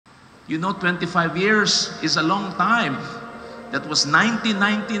You know, 25 years is a long time. That was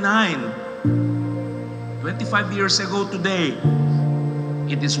 1999. 25 years ago today.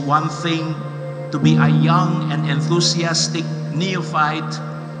 It is one thing to be a young and enthusiastic neophyte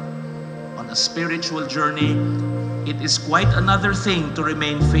on a spiritual journey. It is quite another thing to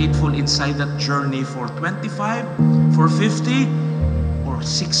remain faithful inside that journey for 25, for 50, or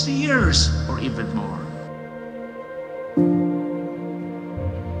 60 years, or even more.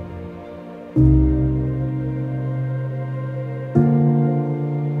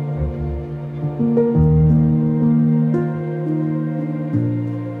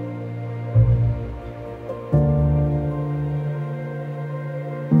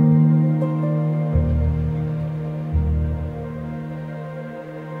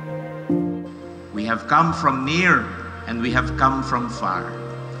 We have come from near and we have come from far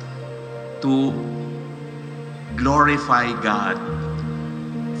to glorify God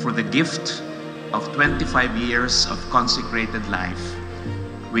for the gift of 25 years of consecrated life,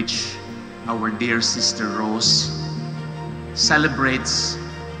 which our dear Sister Rose celebrates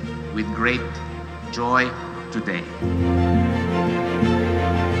with great joy today.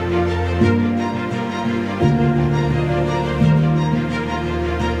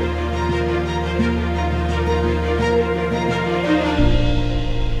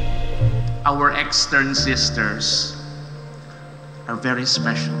 Our extern sisters are very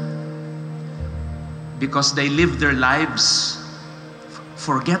special because they live their lives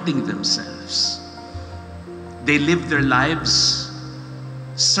forgetting themselves. They live their lives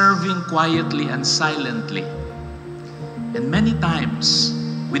serving quietly and silently, and many times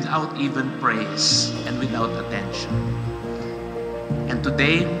without even praise and without attention. And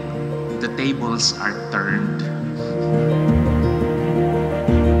today, the tables are turned.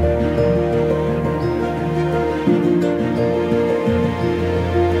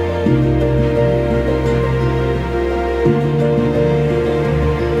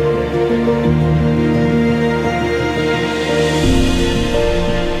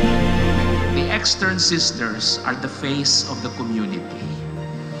 Extern sisters are the face of the community.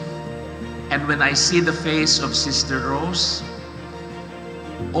 And when I see the face of Sister Rose,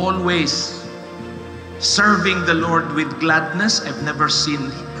 always serving the Lord with gladness, I've never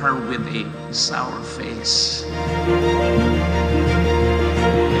seen her with a sour face.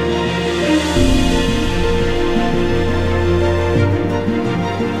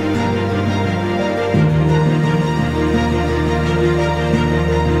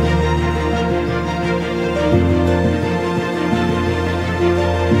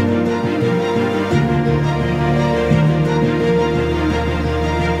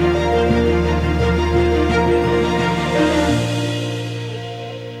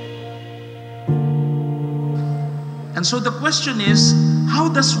 And so the question is, how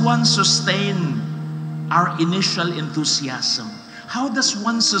does one sustain our initial enthusiasm? How does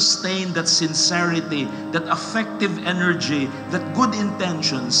one sustain that sincerity, that affective energy, that good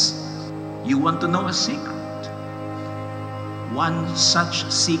intentions? You want to know a secret? One such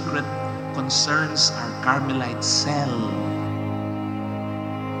secret concerns our Carmelite cell.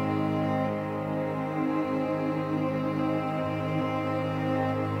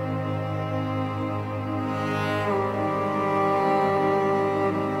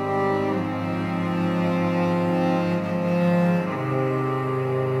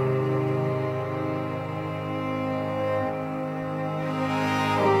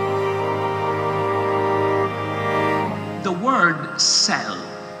 The word cell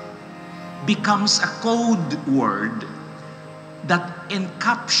becomes a code word that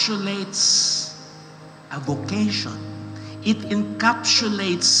encapsulates a vocation. It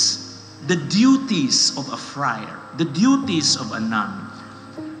encapsulates the duties of a friar, the duties of a nun.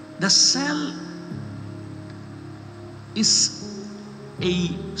 The cell is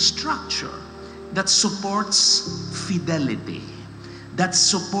a structure that supports fidelity, that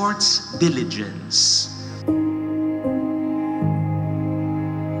supports diligence.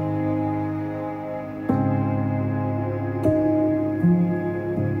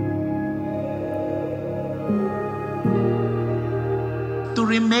 To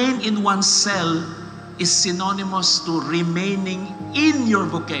remain in one's cell is synonymous to remaining in your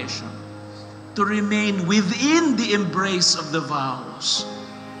vocation, to remain within the embrace of the vows,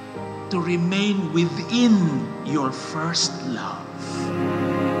 to remain within your first love.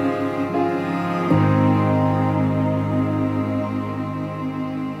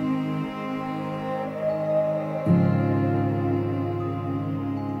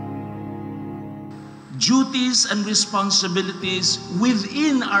 Due duties and responsibilities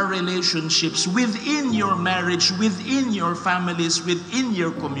within our relationships, within your marriage, within your families, within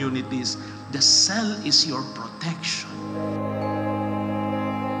your communities. The cell is your protection.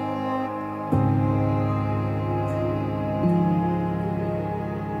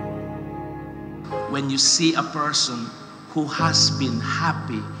 When you see a person who has been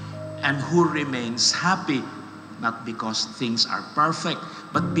happy and who remains happy, not because things are perfect,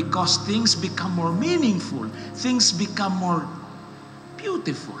 but because things become more meaningful, things become more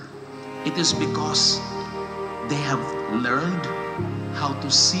beautiful. It is because they have learned how to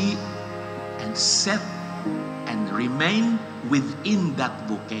see and set and remain within that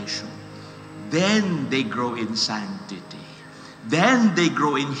vocation. Then they grow in sanctity. Then they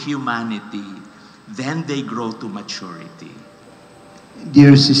grow in humanity. Then they grow to maturity.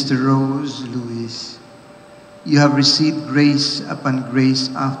 Dear Sister Rose, Louise, you have received grace upon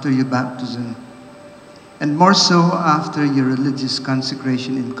grace after your baptism, and more so after your religious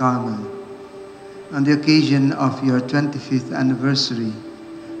consecration in Carmel. On the occasion of your 25th anniversary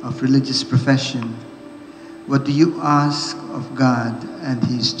of religious profession, what do you ask of God and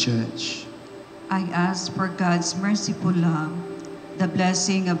His Church? I ask for God's merciful love, the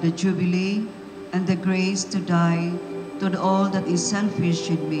blessing of the Jubilee, and the grace to die to all that is selfish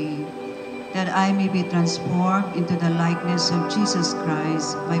in me, that I may be transformed into the likeness of Jesus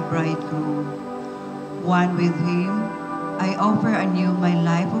Christ, my bridegroom. One with Him, I offer anew my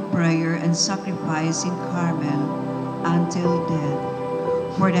life of prayer and sacrifice in Carmel until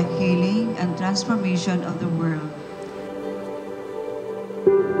death, for the healing and transformation of the world.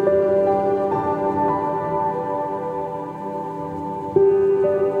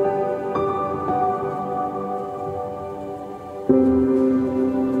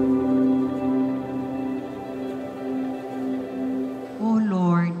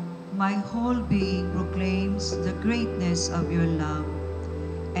 The greatness of your love.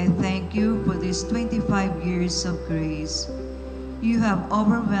 I thank you for these 25 years of grace. You have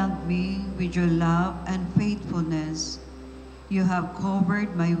overwhelmed me with your love and faithfulness. You have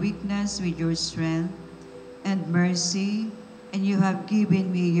covered my weakness with your strength and mercy, and you have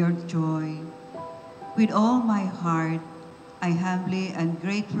given me your joy. With all my heart, I humbly and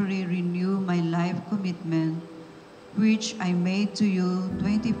gratefully renew my life commitment, which I made to you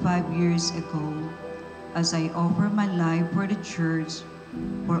 25 years ago, as I offer my life for the Church,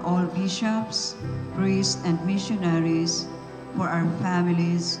 for all bishops, priests, and missionaries, for our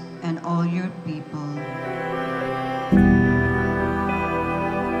families, and all your people.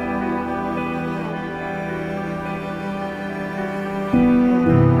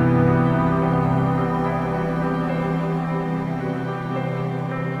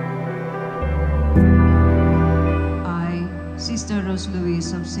 I, Sister Rose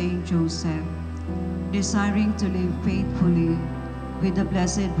Louise of St. Joseph, desiring to live faithfully with the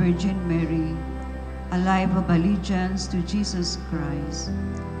Blessed Virgin Mary, a life of allegiance to Jesus Christ,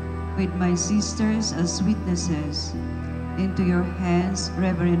 with my sisters as witnesses, into your hands,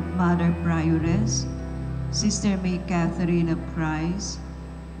 Reverend Mother Prioress, Sister May Catherine of Christ,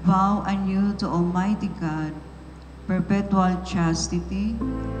 vow anew to Almighty God, perpetual chastity,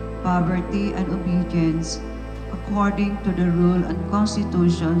 poverty, and obedience, according to the rule and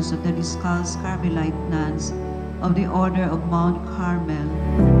constitutions of the Discalced Carmelite Nuns of the Order of Mount Carmel.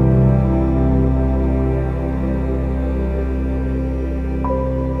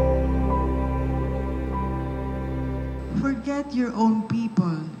 Forget your own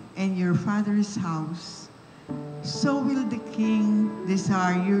people and your father's house. So will the King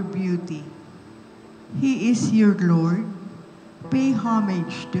desire your beauty. He is your Lord. Pay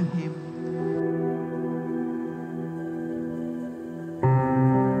homage to Him.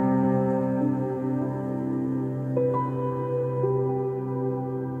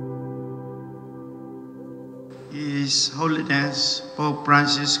 His Holiness Pope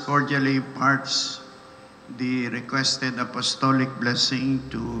Francis cordially imparts the requested apostolic blessing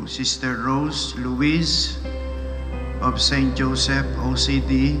to Sister Rose Louise of St. Joseph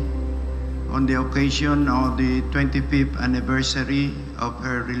OCD on the occasion of the 25th anniversary of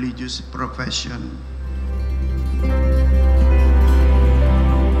her religious profession.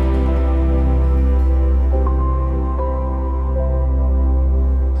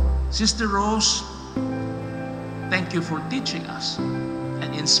 Sister Rose, thank you for teaching us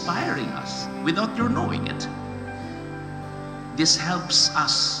and inspiring us without your knowing it. This helps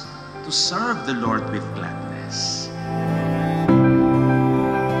us to serve the Lord with gladness.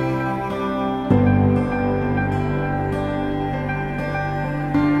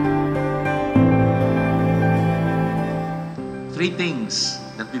 Three things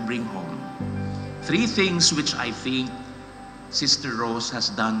that we bring home. 3 things which I think Sister Rose has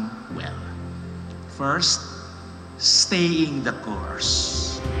done well. First, staying the course.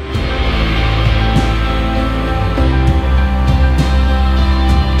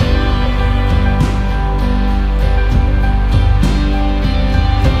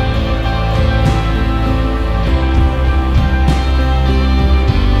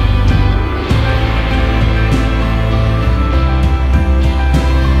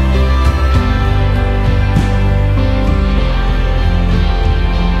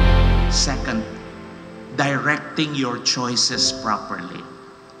 Directing your choices properly.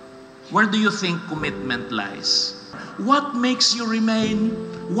 Where do you think commitment lies? What makes you remain?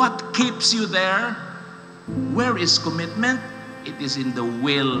 What keeps you there? Where is commitment? It is in the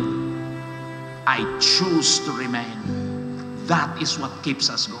will. I choose to remain. That is what keeps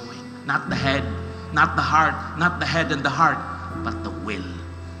us going. Not the head, not the heart, not the head and the heart, but the will.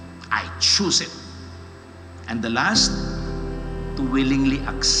 I choose it. And the last, to willingly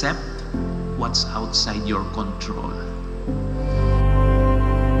accept what's outside your control.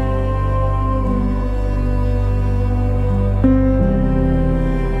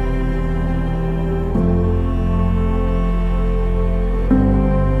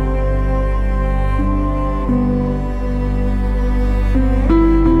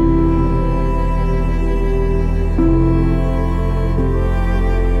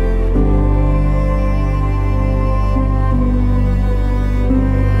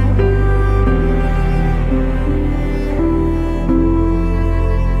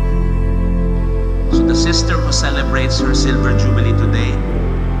 Sister who celebrates her Silver Jubilee today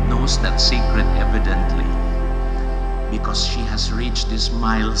knows that secret evidently, because she has reached this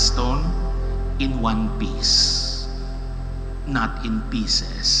milestone in one piece, not in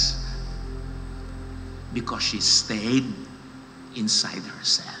pieces, because she stayed inside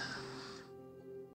herself.